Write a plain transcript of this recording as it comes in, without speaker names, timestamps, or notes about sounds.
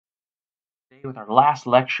today with our last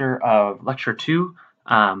lecture of lecture 2,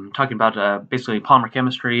 talking about basically polymer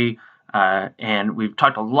chemistry, and we've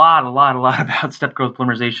talked a lot about step growth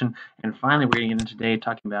polymerization, and finally we're getting into today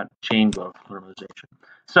talking about chain growth polymerization.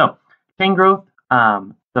 So chain growth,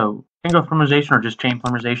 polymerization or just chain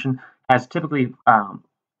polymerization has typically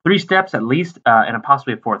 3 steps at least, and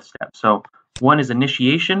possibly a 4th step. So one is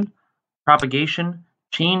initiation, propagation,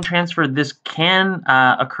 chain transfer. This can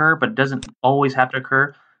occur, but it doesn't always have to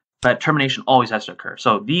occur. But termination always has to occur.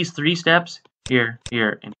 So these 3 steps, here,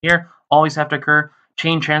 here, and here, always have to occur.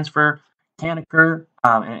 Chain transfer can occur,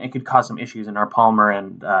 and it could cause some issues in our polymer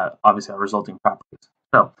and obviously our resulting properties.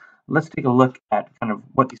 So let's take a look at kind of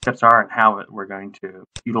what these steps are and how we're going to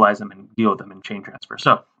utilize them and deal with them in chain transfer.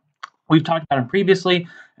 So we've talked about them previously,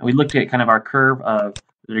 and we looked at kind of our curve of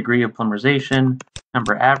the degree of polymerization,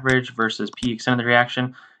 number average versus P extent of the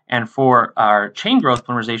reaction. And for our chain growth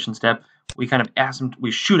polymerization step, we kind of we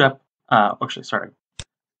shoot up, actually, sorry,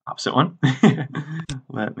 opposite one.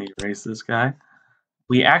 Let me erase this guy.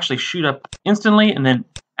 We actually shoot up instantly and then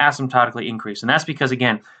asymptotically increase. And that's because,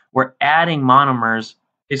 again, we're adding monomers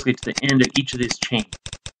basically to the end of each of these chains.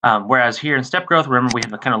 Whereas here in step growth, remember, we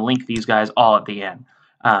have to kind of link these guys all at the end.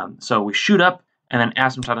 So we shoot up and then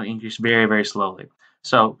asymptotically increase very, very slowly.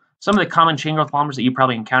 So some of the common chain growth polymers that you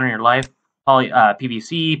probably encounter in your life,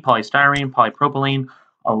 PVC, polystyrene, polypropylene,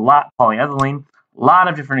 polyethylene, a lot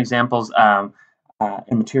of different examples and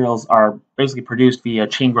materials are basically produced via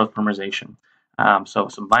chain growth polymerization. So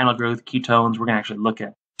some vinyl growth, ketones, we're going to actually look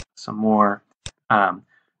at some more.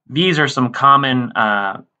 These are some common,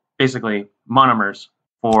 basically, monomers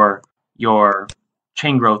for your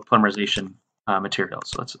chain growth polymerization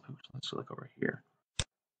materials. So let's look over here.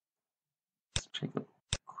 Let's take a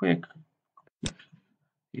quick,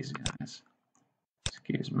 these guys.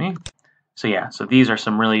 Excuse me. So yeah, so these are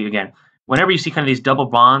some really, again, whenever you see kind of these double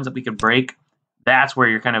bonds that we could break, that's where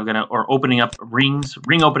you're kind of gonna, or opening up rings,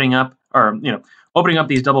 opening up, or opening up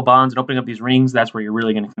these double bonds and opening up these rings. That's where you're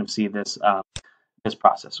really gonna kind of see this this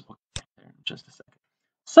process. We'll get there in just a second.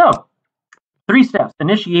 So 3 steps: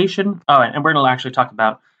 initiation. Oh, and we're gonna actually talk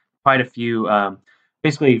about quite a few.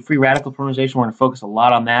 Basically, free radical polymerization. We're gonna focus a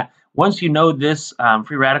lot on that. Once you know this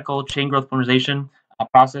free radical chain growth polymerization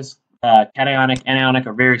process, cationic, anionic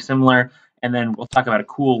are very similar, and then we'll talk about a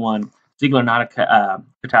cool one, Ziegler-Natta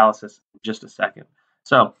catalysis, in just a second.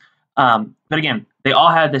 So, but again, they all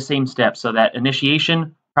have the same steps, so that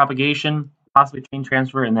initiation, propagation, possibly chain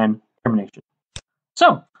transfer, and then termination.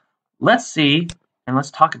 So let's see, and let's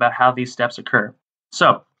talk about how these steps occur.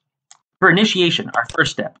 So for initiation, our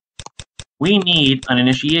first step, we need an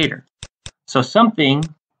initiator. So something,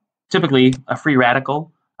 typically a free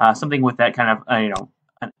radical, something with that kind of,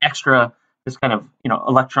 an extra, this kind of,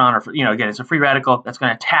 electron, or, again, it's a free radical that's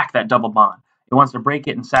going to attack that double bond. It wants to break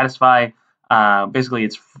it and satisfy, basically,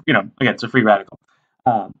 it's, again, it's a free radical.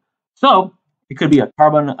 So it could be a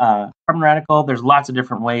carbon radical. There's lots of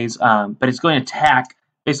different ways, but it's going to attack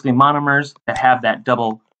basically monomers that have that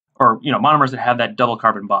double, or, monomers that have that double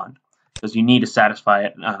carbon bond, because you need to satisfy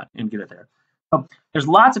it and get it there. So there's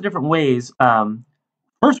lots of different ways.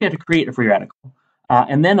 First, we have to create a free radical.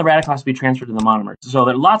 And then the radical has to be transferred to the monomers. So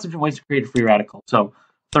there are lots of different ways to create a free radical. So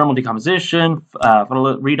thermal decomposition,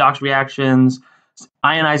 redox reactions,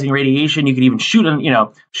 ionizing radiation. You could even shoot an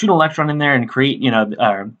electron in there and create,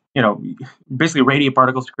 basically radiate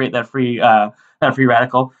particles to create that free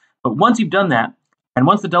radical. But once you've done that, and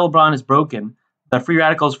once the double bond is broken, the free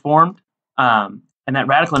radical is formed, and that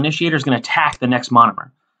radical initiator is going to attack the next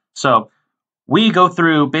monomer. So we go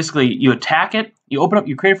through, basically, you attack it, you open up,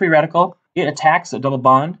 you create a free radical, it attacks a double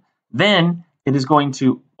bond, then it is going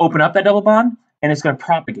to open up that double bond, and it's going to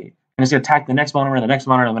propagate. And it's going to attack the next monomer, the next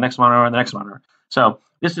monomer, the next monomer, and the next monomer. So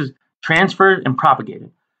this is transferred and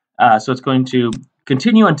propagated. So it's going to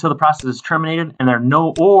continue until the process is terminated, and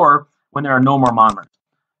when there are no more monomers.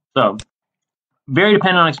 So very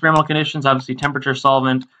dependent on experimental conditions, obviously temperature,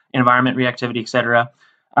 solvent, environment, reactivity, etc.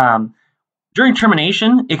 During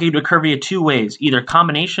termination, it could occur via 2 ways, either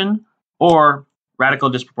combination or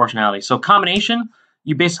radical disproportionality. So combination,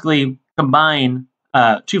 you basically combine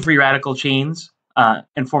 2 free radical chains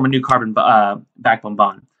and form a new carbon backbone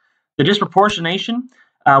bond. The disproportionation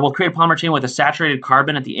will create a polymer chain with a saturated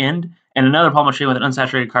carbon at the end and another polymer chain with an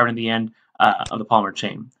unsaturated carbon at the end of the polymer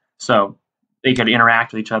chain. So they could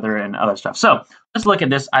interact with each other and other stuff. So let's look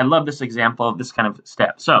at this. I love this example of this kind of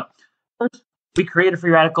step. So first, we create a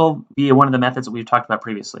free radical via one of the methods that we've talked about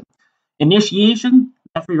previously. Initiation,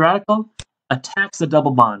 that free radical attacks the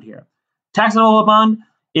double bond here. Attacks the double bond,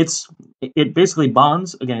 it basically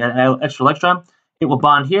bonds, again, an extra electron. It will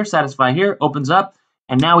bond here, satisfy here, opens up,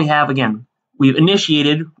 and now we have, again,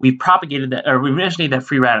 we've propagated that, or we've initiated that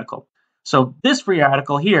free radical. So this free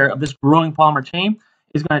radical here of this growing polymer chain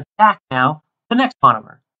is going to attack now the next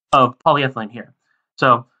monomer of polyethylene here.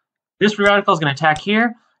 So this free radical is going to attack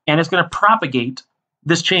here, and it's going to propagate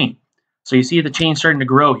this chain. So you see the chain starting to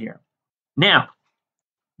grow here. Now,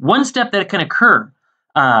 one step that can occur,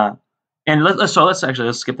 and let's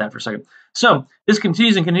skip that for a second. So this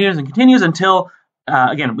continues and continues and continues until,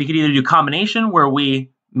 again, we could either do combination where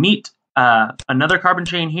we meet another carbon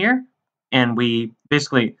chain here, and we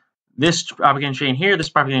basically, this propagating chain here, this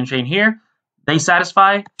propagating chain here, they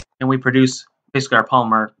satisfy, and we produce basically our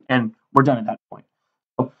polymer, and we're done at that point.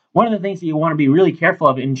 So one of the things that you want to be really careful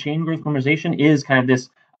of in chain growth polymerization is kind of this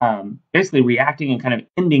basically reacting and kind of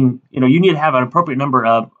ending. You need to have an appropriate number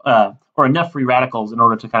of or enough free radicals in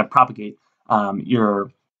order to kind of propagate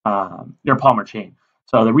your polymer chain.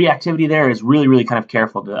 So the reactivity there is really, really kind of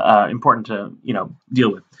careful to important to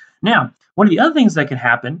deal with. Now, one of the other things that could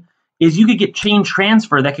happen is you could get chain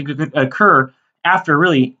transfer that could occur after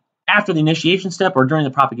the initiation step or during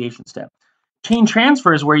the propagation step. Chain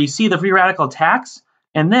transfer is where you see the free radical attacks,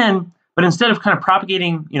 and then, but instead of kind of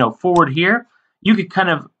propagating, forward here, you could kind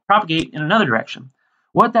of propagate in another direction.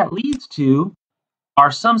 What that leads to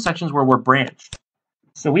are some sections where we're branched.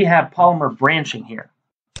 So we have polymer branching here.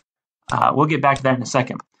 We'll get back to that in a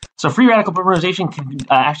second. So free radical polymerization can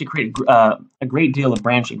actually create a great deal of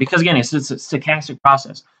branching because, again, it's a stochastic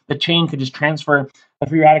process. The chain could just transfer, the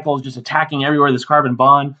free radical is just attacking everywhere this carbon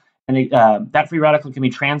bond, and that free radical can be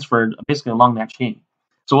transferred basically along that chain.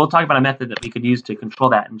 So we'll talk about a method that we could use to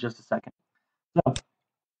control that in just a second. So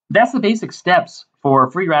that's the basic steps for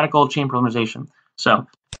free radical chain polymerization. So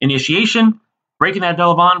initiation, breaking that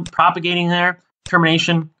double bond, propagating there,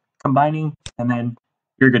 termination, combining, and then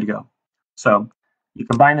you're good to go. So you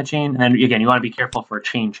combine the chain, and then again, you want to be careful for a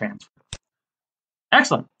chain transfer.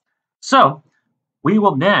 Excellent. So we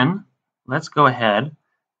will then, let's go ahead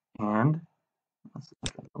and let's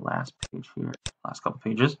look at the last page here, last couple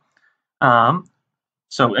pages.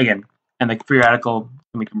 So again, and the free radical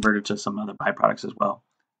can be converted to some other byproducts as well.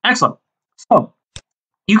 Excellent. So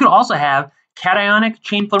you could also have cationic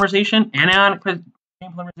chain polymerization, anionic chain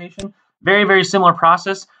polymerization. Very, very similar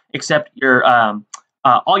process, except you're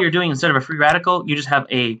all you're doing instead of a free radical, you just have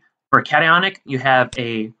for a cationic, you have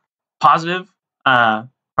a positive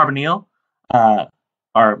carbonyl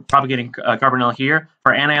or propagating carbonyl here.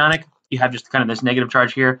 For anionic, you have just kind of this negative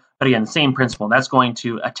charge here. But again, the same principle. That's going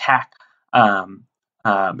to attack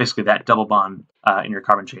basically that double bond in your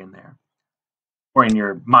carbon chain there, or in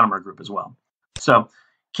your monomer group as well. So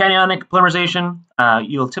cationic polymerization,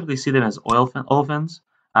 you'll typically see them as olefins.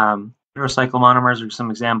 Heterocycle monomers are some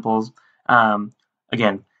examples.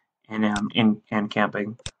 Again, in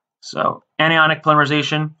camping. So anionic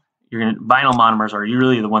polymerization, vinyl monomers are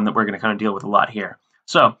really the one that we're going to kind of deal with a lot here.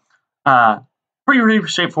 So pretty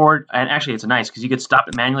straightforward, and actually it's nice because you could stop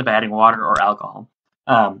it manually by adding water or alcohol.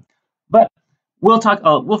 But we'll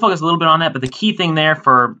focus a little bit on that. But the key thing there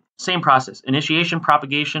for same process: initiation,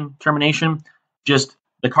 propagation, termination. Just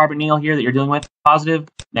the carbonyl here that you're dealing with: positive,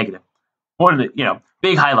 negative. One of the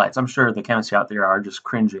big highlights. I'm sure the chemists out there are just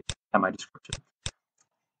cringing at my description.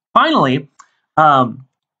 Finally,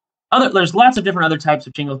 there's lots of different other types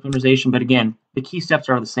of chain growth polymerization, but again, the key steps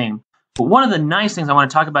are the same. But one of the nice things I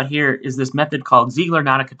want to talk about here is this method called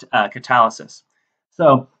Ziegler-Natta catalysis.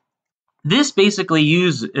 So this basically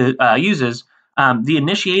uses the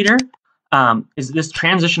initiator is this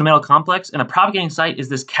transition metal complex, and the propagating site is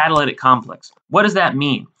this catalytic complex. What does that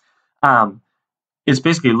mean? It's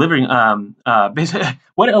basically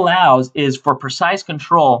what it allows is for precise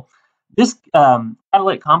control. This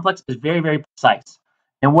catalytic complex is very, very precise.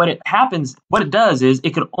 And what it does is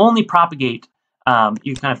it could only propagate,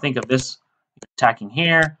 you kind of think of this attacking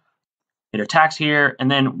here, it attacks here,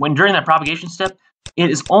 and then during that propagation step, it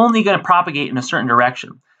is only going to propagate in a certain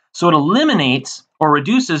direction. So it eliminates or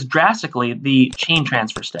reduces drastically the chain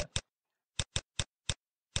transfer step.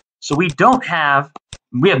 So we have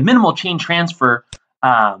minimal chain transfer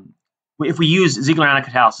if we use Ziegler-Natta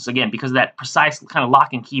catalysis, again, because of that precise kind of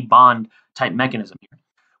lock and key bond type mechanism here.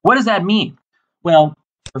 What does that mean? Well,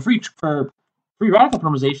 for free radical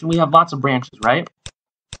polymerization, we have lots of branches, right?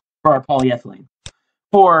 For our polyethylene.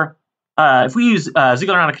 If we use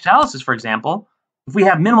Ziegler-Natta catalysis, for example, if we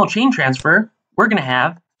have minimal chain transfer, we're going to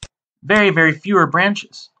have very, very fewer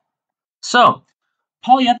branches. So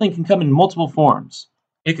polyethylene can come in multiple forms.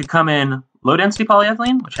 It could come in low-density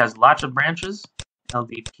polyethylene, which has lots of branches,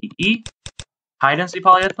 LDPE, high-density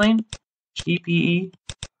polyethylene, HDPE,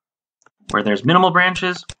 where there's minimal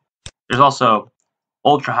branches. There's also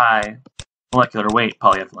ultra-high molecular weight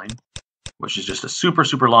polyethylene, which is just a super,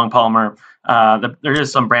 super long polymer. There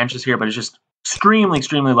is some branches here, but it's just extremely,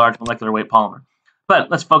 extremely large molecular weight polymer.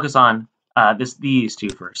 But let's focus on these two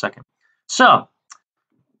for a second. So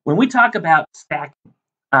when we talk about stacking,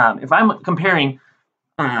 if I'm comparing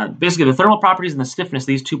basically the thermal properties and the stiffness of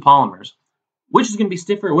these two polymers, which is going to be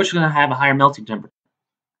stiffer, which is going to have a higher melting temperature?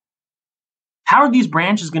 How are these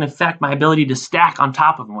branches going to affect my ability to stack on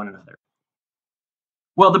top of one another?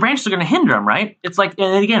 Well, the branches are going to hinder them, right? It's like,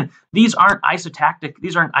 and again, these aren't isotactic,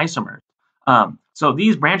 these aren't isomers. So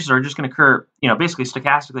these branches are just going to occur, basically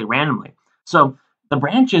stochastically randomly. So the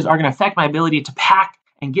branches are going to affect my ability to pack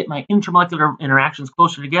and get my intermolecular interactions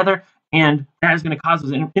closer together, and that is going to cause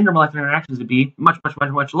those intermolecular interactions to be much, much,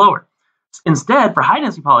 much, much lower. Instead, for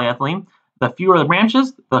high-density polyethylene, the fewer the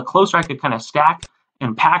branches, the closer I could kind of stack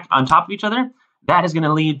and pack on top of each other. That is going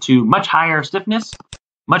to lead to much higher stiffness,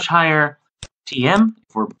 much higher TM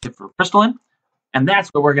if we're crystalline, and that's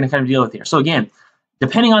what we're going to kind of deal with here. So again,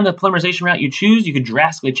 depending on the polymerization route you choose, you could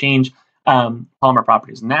drastically change polymer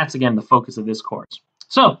properties, and that's again the focus of this course.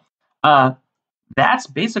 So that's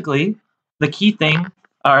basically the key thing,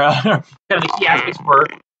 or kind of the key aspects for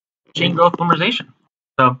chain growth polymerization.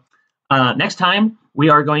 So next time we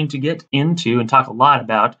are going to get into and talk a lot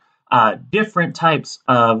about different types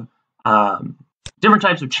of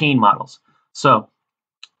chain models. So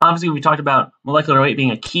obviously we talked about molecular weight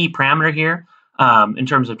being a key parameter here in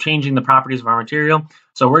terms of changing the properties of our material.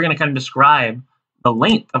 So we're going to kind of describe the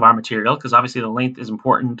length of our material, because obviously the length is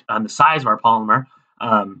important on the size of our polymer,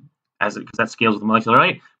 because that scales with the molecular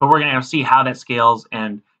weight. But we're going to see how that scales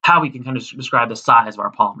and how we can kind of describe the size of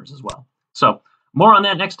our polymers as well. So more on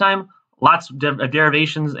that next time. Lots of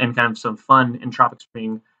derivations and kind of some fun entropic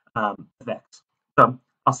spring effects. So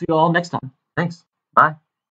I'll see you all next time. Thanks. Bye.